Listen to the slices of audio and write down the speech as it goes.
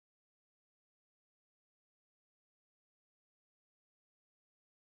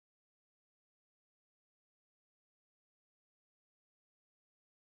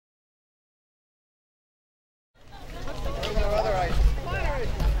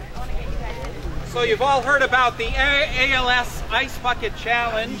So you've all heard about the ALS Ice Bucket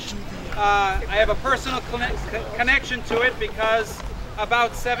Challenge. I have a personal connection to it because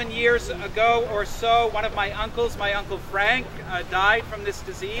about 7 years ago or so, one of my uncles, my Uncle Frank, died from this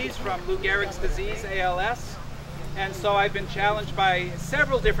disease, from Lou Gehrig's disease, ALS. And so I've been challenged by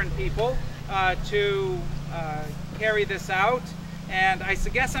several different people to carry this out. And I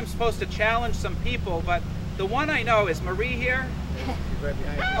guess I'm supposed to challenge some people, but the one I know is Marie here. Right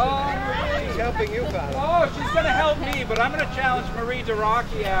behind you. Oh, She's helping you, Father. oh, she's going to help me, but I'm going to challenge Marie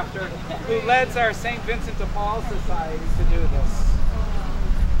DeRocchi after, who leads our St. Vincent de Paul Society to do this.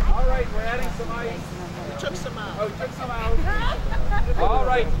 All right, we're adding some ice. You took some out. Oh, took some out. All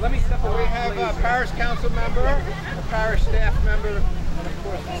right, let me step away. We have a parish council member, a parish staff member, and of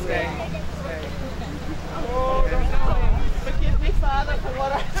course the Stay. Stay. Oh, don't tell me. Forgive me, Father, for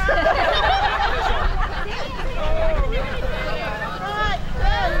what I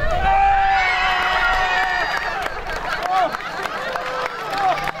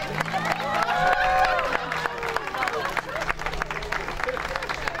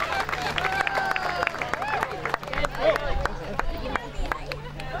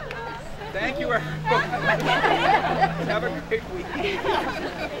Thank you, everyone. Have a great week.